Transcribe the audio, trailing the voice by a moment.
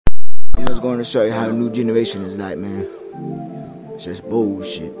Just going to show you how the new generation is like, man. It's just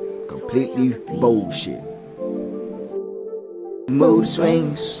bullshit. Completely bullshit. Mood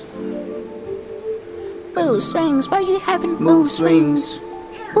swings. Mood swings, why you having Mood swings.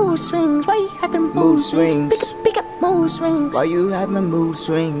 mood swings? Why you having Mood swings. Pick up mood swings. Why you having mood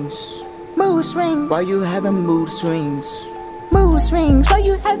swings? Mood swings. Why you having mood swings? Mood swings. Why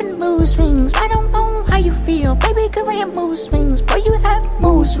you having mood swings? I don't know how you feel, baby girl. I have mood swings. Why you have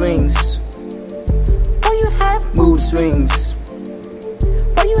Mood swings. Why you have Mood swings.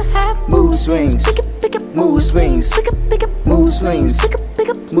 Why you have Mood swings. Pick up Mood swings. Pick up Mood swings. Pick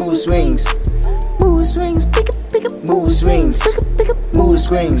up Mood swings. mood swings. Pick up Mood swings. Pick up Mood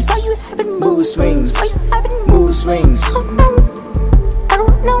swings. Why you having Mood swings. Why you having Mood swings. I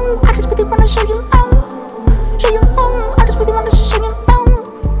don't know. I just really wanna show you out. Show you home. I just really wanna show you down.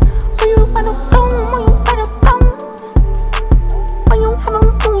 Where you gotta go? Where you gotta go? Why you having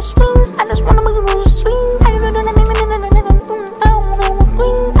mood swings? I just wanna make you mood swing. I don't wanna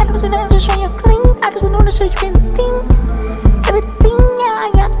queen. I just wanna show you clean. I just wanna show you everything. Everything,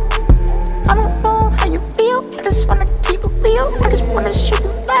 yeah. I don't know how you feel. I just wanna keep it real. I just wanna show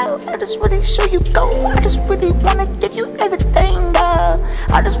you love. I just wanna show you go. I just really wanna give you everything, girl.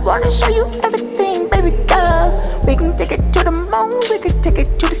 I just wanna show you everything, baby girl. We can take it to the moon, we can take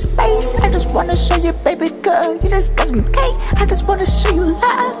it to the space. I just wanna show you, baby girl. You just got some cake. I just wanna show you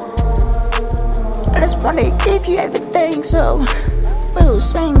love. I just wanna give you everything. So, mood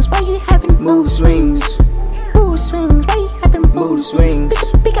swings, why you having Mood swings. mood swings? Why you having Mood swings.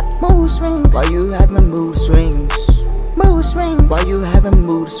 Pick up mood swings. Why you having mood swings? Mood swings. Why you having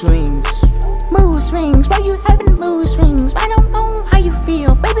mood swings? Mood swings. Why you having mood swings? I don't know how you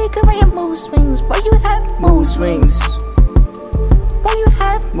feel, baby girl. I have mood swings. Why you have Mood swings. Why you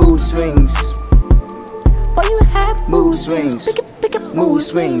have Mood swings. Why you have Mood swings. Pick up Mood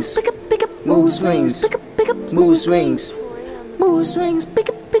swings. Pick up Mood swings. Pick up Mood swings. mood swings. Pick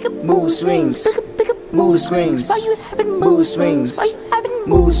up Mood swings. Pick up Mood swings. Why you having Mood swings. Why you having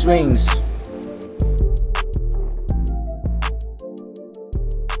Mood swings.